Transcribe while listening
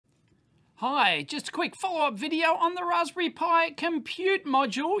Hi, just a quick follow-up video on the Raspberry Pi compute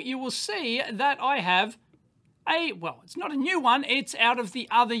module. You will see that I have well, it's not a new one, it's out of the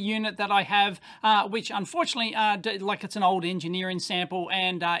other unit that I have, which unfortunately, like it's an old engineering sample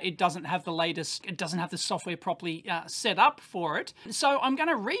and it doesn't have the latest, it doesn't have the software properly set up for it. So I'm going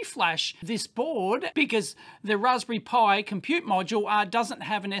to reflash this board because the Raspberry Pi compute module doesn't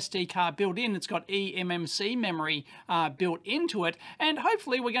have an SD card built in. It's got eMMC memory built into it, and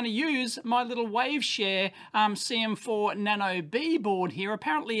hopefully we're going to use my little WaveShare CM4 Nano B board here.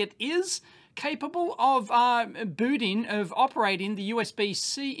 Apparently it is capable of operating the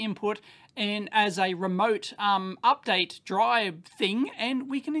USB-C input and as a remote update drive thing, and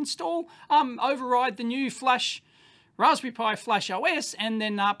we can install, override the new Raspberry Pi Flash OS, and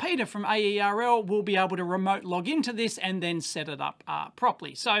then Peter from AERL will be able to remote log into this and then set it up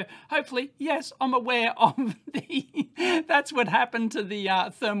properly. So hopefully, yes, I'm aware of that's what happened to the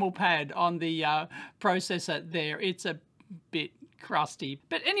thermal pad on the processor there. It's a bit crusty.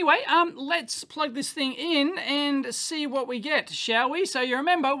 But anyway, let's plug this thing in and see what we get, shall we? So you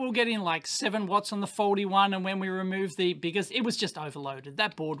remember, we'll get in like 7 watts on the faulty one, and when we remove the biggest, it was just overloaded.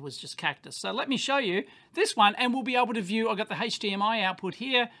 That board was just cactus. So let me show you this one, and we'll be able to view, I've got the HDMI output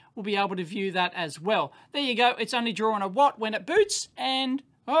here, we'll be able to view that as well. There you go, it's only drawing a watt when it boots, and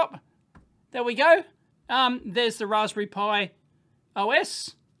oh, there we go. There's the Raspberry Pi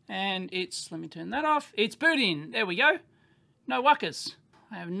OS, and it's, let me turn that off, it's booting, there we go. No wuckers.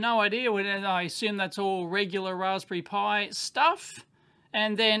 I have no idea. I assume that's all regular Raspberry Pi stuff.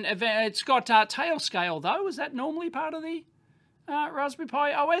 And then it's got tail scale though. Is that normally part of the Raspberry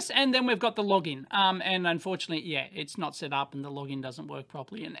Pi OS? And then we've got the login. And unfortunately, yeah, it's not set up and the login doesn't work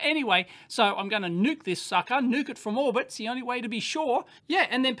properly. And anyway, so I'm going to nuke this sucker, nuke it from orbit. It's the only way to be sure. Yeah,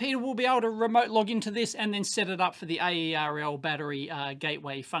 and then Peter will be able to remote log into this and then set it up for the AERL battery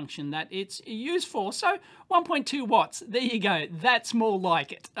gateway function that it's used for. So 1.2 watts. There you go. That's more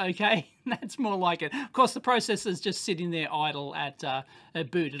like it, okay? That's more like it. Of course, the processor's just sitting there idle at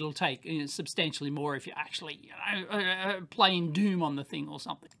boot. It'll take substantially more if you're actually playing Doom on the thing or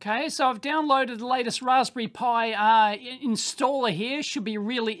something. Okay, so I've downloaded the latest Raspberry Pi installer here. Should be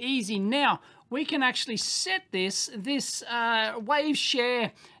really easy. Now, we can actually set this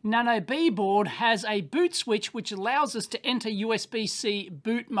WaveShare Nano B board has a boot switch which allows us to enter USB-C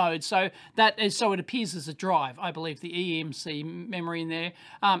boot mode. So it appears as a drive. I believe the eMMC memory in there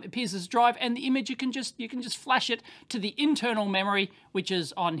appears as a drive, and the image you can just flash it to the internal memory, which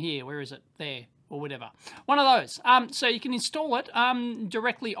is on here. Where is it? There. Or whatever. One of those. So you can install it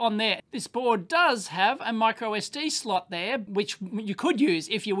directly on there. This board does have a micro SD slot there, which you could use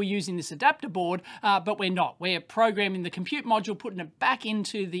if you were using this adapter board, but we're not. We're programming the compute module, putting it back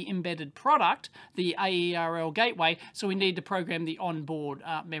into the embedded product, the AERL gateway, so we need to program the onboard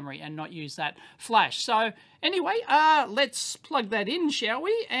memory and not use that flash. So anyway, let's plug that in, shall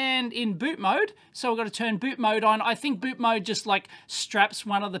we? And in boot mode, so we've got to turn boot mode on. I think boot mode just like straps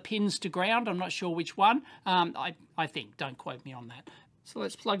one of the pins to ground. I'm not sure which one. I think, don't quote me on that. So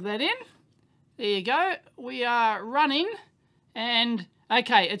let's plug that in. There you go. We are running, and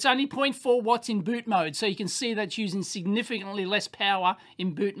okay, it's only 0.4 watts in boot mode, so you can see that's using significantly less power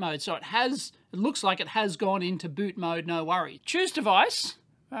in boot mode. So it looks like it has gone into boot mode, no worry. Choose device.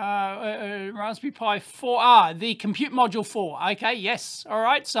 Raspberry Pi 4, the compute module 4. Okay, yes, all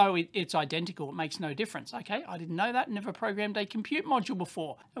right, so it's identical. It makes no difference. Okay, I didn't know that. Never programmed a compute module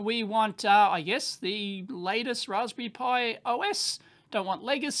before. We want, I guess, the latest Raspberry Pi OS. Don't want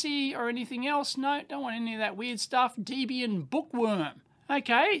legacy or anything else. No, don't want any of that weird stuff. Debian Bookworm.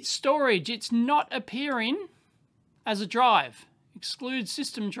 Okay, storage. It's not appearing as a drive. Exclude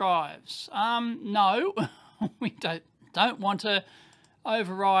system drives. No, we don't want to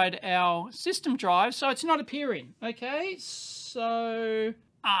override our system drive, so it's not appearing. Okay, so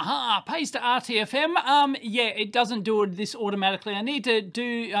pays to RTFM. Yeah, it doesn't do this automatically. I need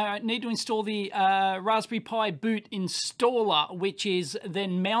to install the Raspberry Pi boot installer, which is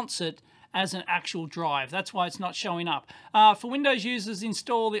then mounts it as an actual drive. That's why it's not showing up. For Windows users,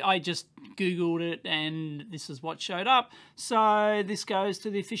 I just Googled it and this is what showed up. So this goes to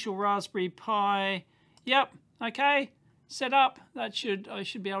the official Raspberry Pi. Yep, okay. Set up. I should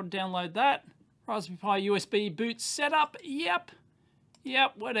be able to download that. Raspberry Pi USB boot setup. Yep,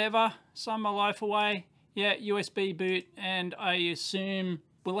 whatever. Sign my life away. Yeah, USB boot, and I assume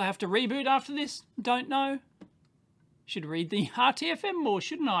will I have to reboot after this? Don't know. Should read the RTFM more,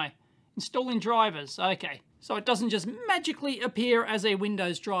 shouldn't I? Installing drivers. Okay, so it doesn't just magically appear as a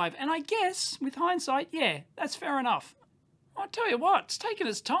Windows drive. And I guess with hindsight, yeah, that's fair enough. I'll tell you what, it's taken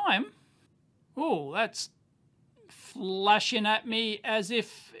its time. Oh, that's flashing at me as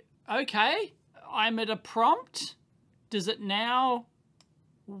if Okay, I'm at a prompt. Does it now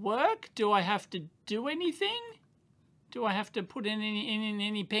work? Do I have to do anything? Do I have to put in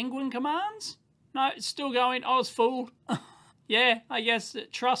any penguin commands? No, it's still going. I was fooled. Yeah, I guess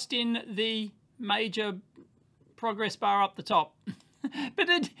trust in the major progress bar up the top. But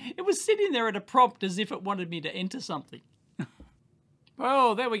it was sitting there at a prompt as if it wanted me to enter something.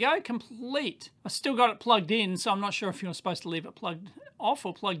 Well, there we go, complete. I still got it plugged in, so I'm not sure if you're supposed to leave it plugged off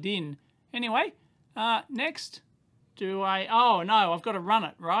or plugged in. Anyway, next, oh no, I've got to run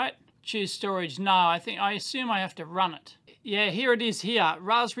it, right? Choose storage, no, I assume I have to run it. Yeah, here it is here,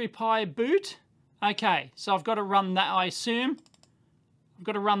 Raspberry Pi boot. Okay, so I've got to run that, I assume. I've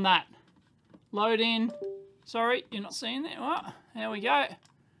got to run that. Load in. Sorry, you're not seeing that. Oh, there we go.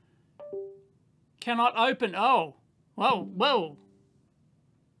 Cannot open. Oh, whoa, whoa.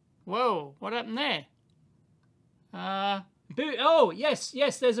 Whoa, what happened there? Boot. Oh, yes,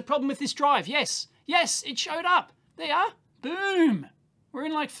 there's a problem with this drive. Yes, it showed up. There you are. Boom. We're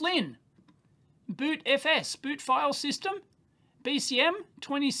in like Flynn. Boot FS, boot file system. BCM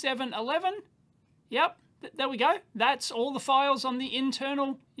 2711. Yep, there we go. That's all the files on the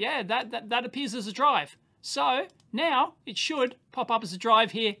internal. Yeah, that appears as a drive. So now it should pop up as a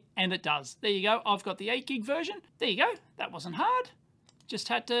drive here, and it does. There you go. I've got the 8 gig version. There you go. That wasn't hard. Just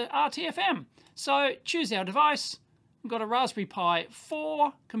had to RTFM. So choose our device. We've got a Raspberry Pi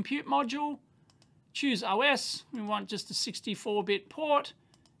 4 compute module. Choose OS. We want just a 64-bit port.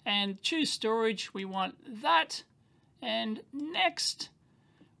 And choose storage. We want that. And next,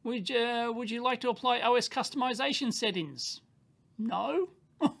 would you like to apply OS customization settings? No.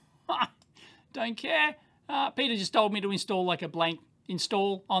 Don't care. Peter just told me to install like a blank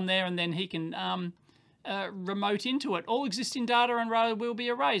install on there, and then he can remote into it. All existing data and RAR will be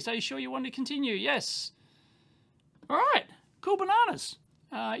erased. Are you sure you want to continue? Yes. All right. Cool bananas.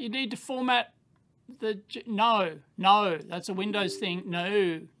 You need to format the... No, that's a Windows thing.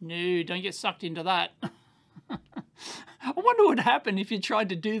 No, don't get sucked into that. I wonder what would happen if you tried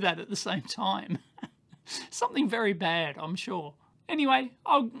to do that at the same time. Something very bad, I'm sure. Anyway,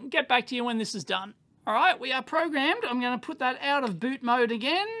 I'll get back to you when this is done. All right, we are programmed. I'm going to put that out of boot mode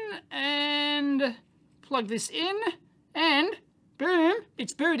again and plug this in, and boom,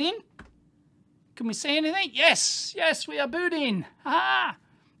 it's booting. Can we see anything? Yes, we are booting. Ah,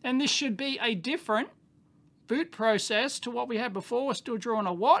 and this should be a different boot process to what we had before. We're still drawing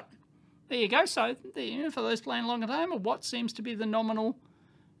a watt. There you go. So for those playing along at home, a watt seems to be the nominal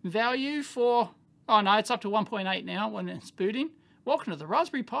value for... Oh no, it's up to 1.8 now when it's booting. Welcome to the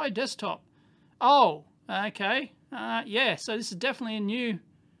Raspberry Pi desktop. Oh, okay. Yeah, so this is definitely a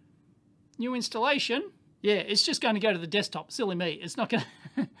new installation. Yeah, it's just going to go to the desktop. Silly me. It's not going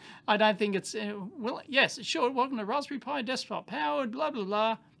to... I don't think it's... well, yes, it should. Welcome to Raspberry Pi desktop. Powered, blah, blah,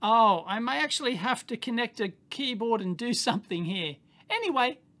 blah. Oh, I may actually have to connect a keyboard and do something here.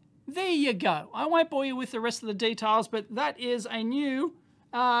 Anyway, there you go. I won't bore you with the rest of the details, but that is a new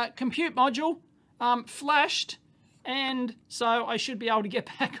compute module flashed. And so I should be able to get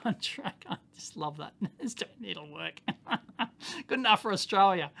back on track. I just love that. It'll work. Good enough for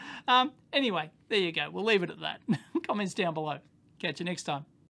Australia. Anyway, there you go. We'll leave it at that. Comments down below. Catch you next time.